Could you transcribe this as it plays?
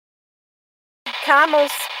Carmel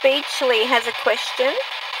Speechly has a question.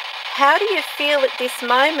 How do you feel at this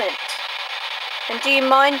moment? And do you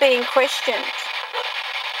mind being questioned?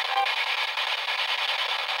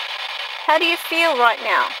 How do you feel right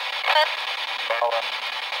now?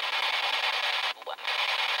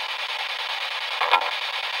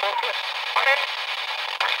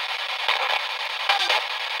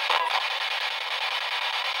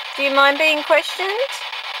 Do you mind being questioned?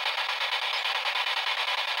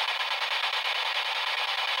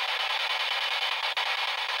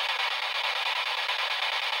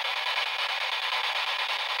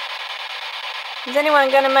 Is anyone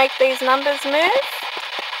going to make these numbers move?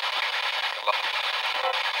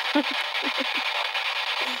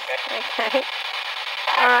 Okay.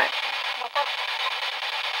 All right.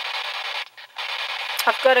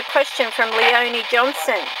 I've got a question from Leonie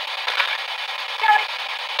Johnson.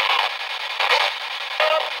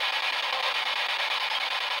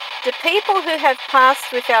 Do people who have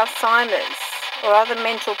passed with Alzheimer's or other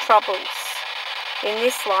mental troubles in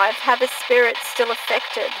this life have a spirit still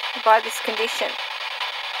affected by this condition?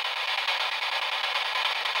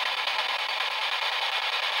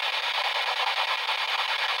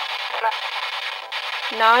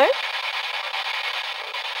 No?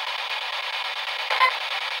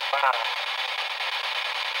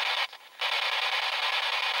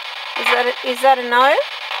 Is that a no?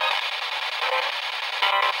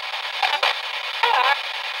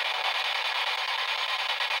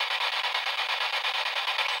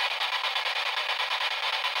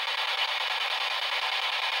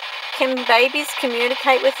 Can babies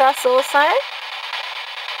communicate with us also?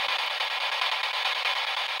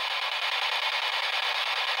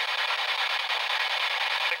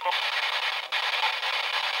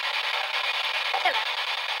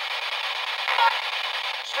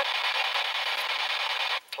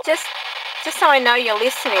 Just so I know you're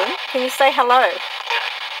listening, can you say hello?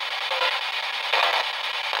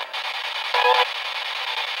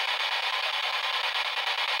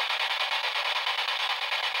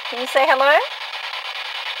 Can you say hello?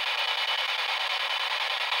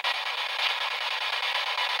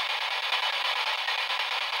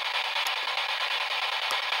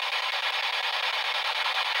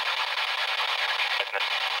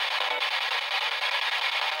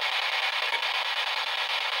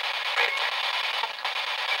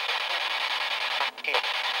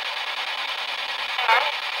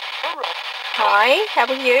 Hi, how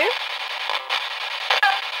are you?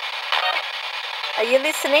 Are you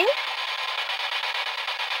listening?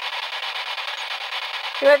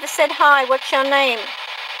 Whoever said hi, what's your name?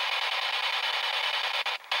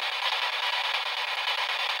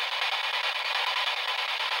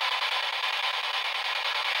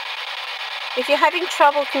 If you're having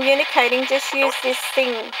trouble communicating, just use this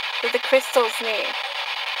thing with the crystals near.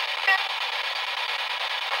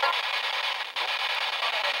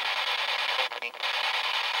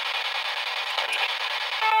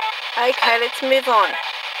 Okay, let's move on.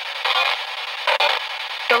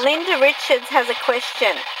 Belinda Richards has a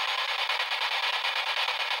question.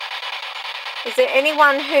 Is there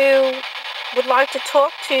anyone who would like to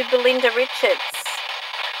talk to Belinda Richards?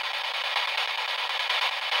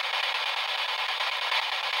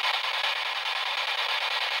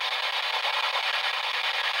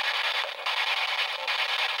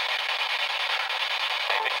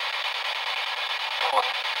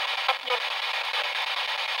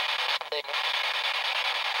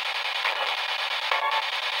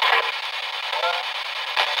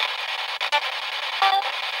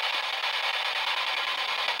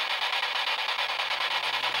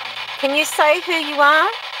 Can you say who you are?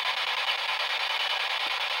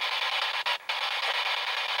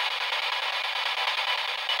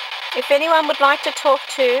 If anyone would like to talk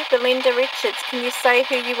to Belinda Richards, can you say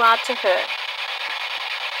who you are to her?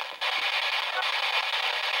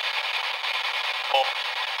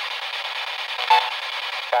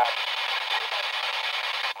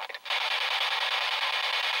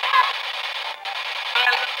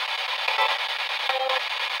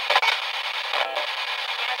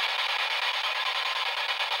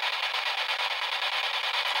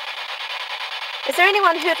 Is there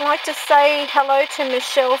anyone who'd like to say hello to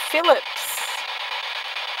Michelle Phillips?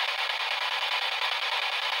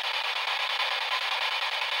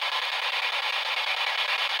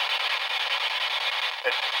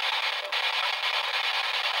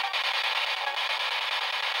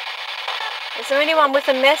 Is there anyone with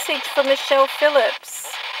a message for Michelle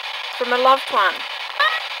Phillips from a loved one?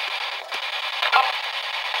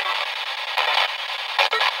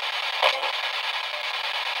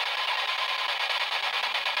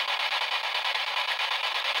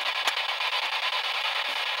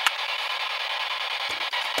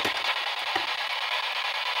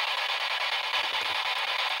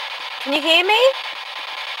 Can you hear me?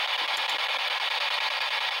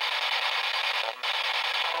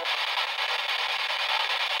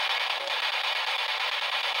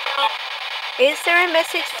 Is there a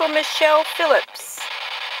message for Michelle Phillips?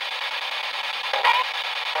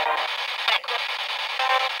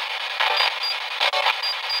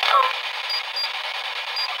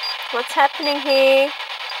 What's happening here?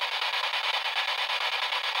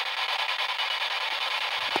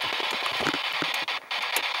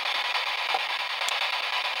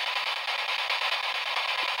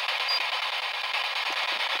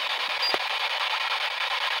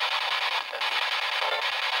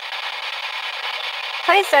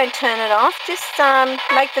 Please don't turn it off, just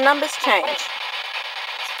make the numbers change.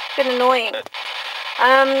 It's a bit annoying.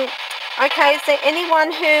 Okay, is there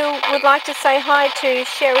anyone who would like to say hi to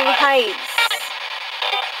Sherry Hayes?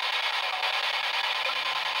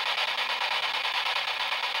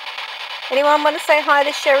 Anyone want to say hi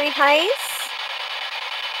to Sherry Hayes?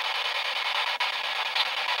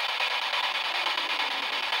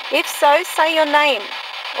 If so, say your name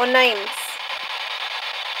or names.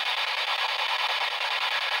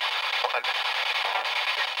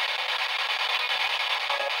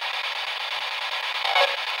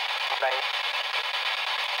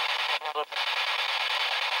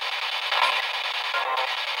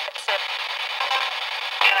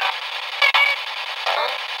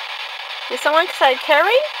 Did someone say Kerry?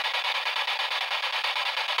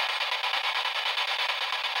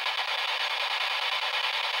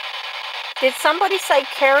 Did somebody say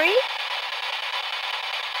Kerry?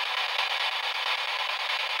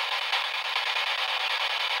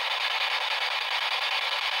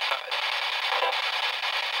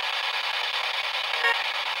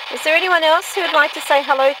 Is there anyone else who would like to say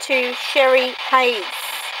hello to Sherry Hayes?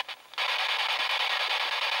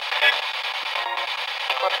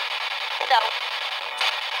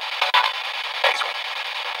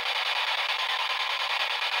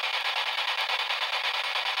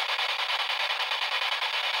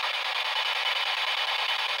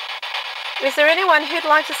 Is there anyone who'd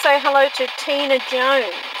like to say hello to Tina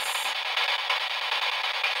Jones?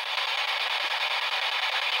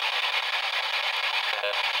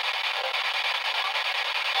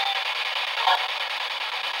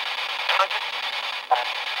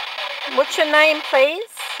 What's your name, please?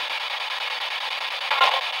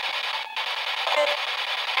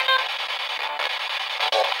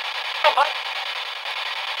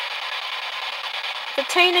 For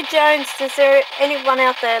Tina Jones, is there anyone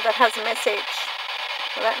out there that has a message?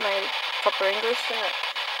 Well, that made proper English, didn't it?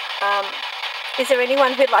 Is there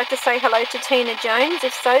anyone who'd like to say hello to Tina Jones?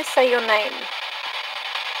 If so, say your name.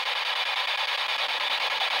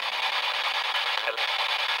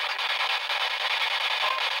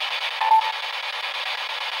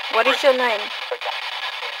 What is your name?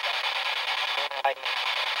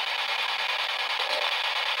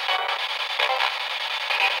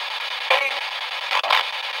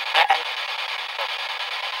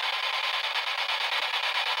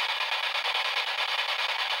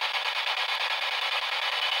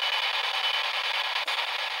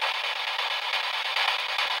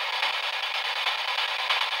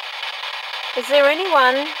 Is there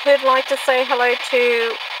anyone who'd like to say hello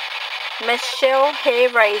to Michelle Hair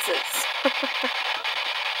Razors?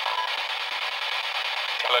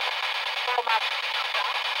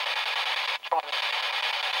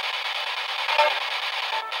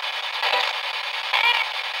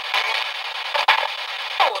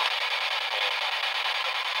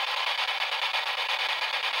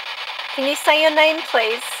 Can you say your name,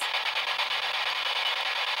 please?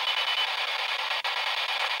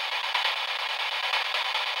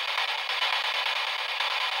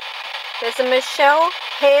 There's a Michelle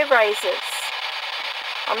Hair Razors.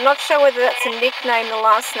 I'm not sure whether that's a nickname, the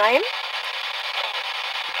last name.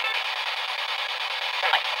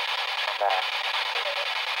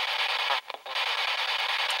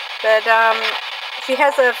 But she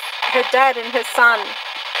has her dad and her son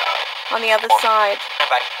on the other side.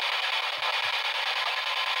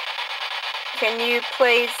 Can you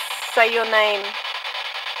please say your name?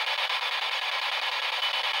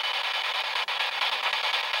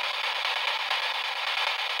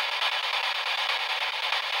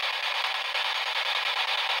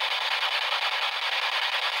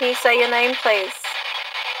 Can you say your name, please?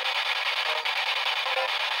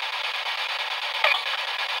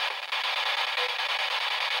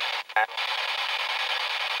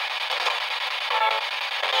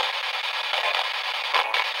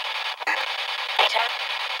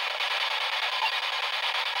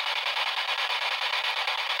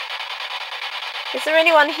 Is there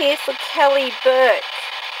anyone here for Kelly Burke?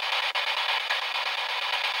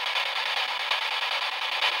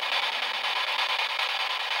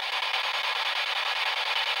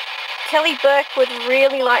 Kelly Burke would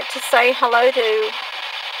really like to say hello to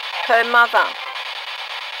her mother.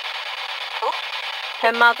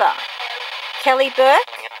 Her mother. Kelly Burke?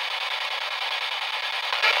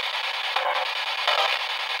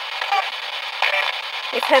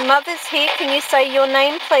 If her mother's here, can you say your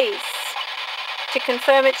name, please, to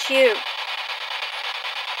confirm it's you?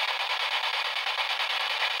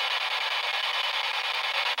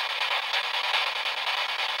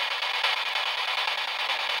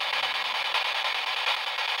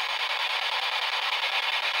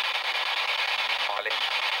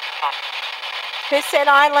 Who said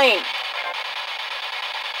Eileen?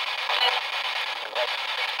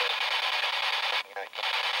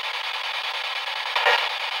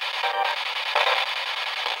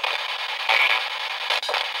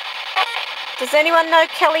 Does anyone know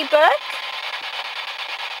Kelly Burke?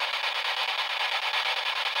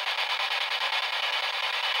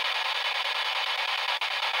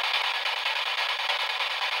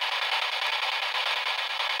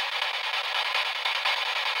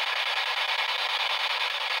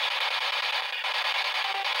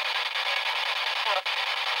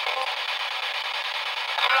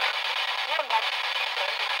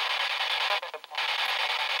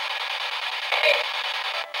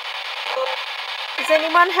 Does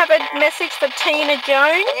anyone have a message for Tina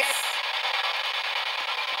Jones?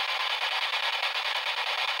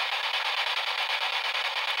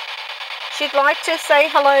 She'd like to say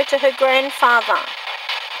hello to her grandfather.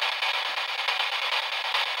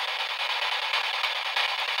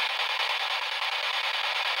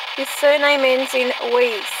 His surname ends in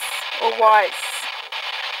Weiss or Weiss.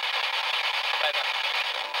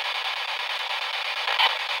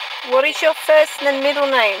 What is your first and middle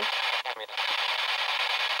name?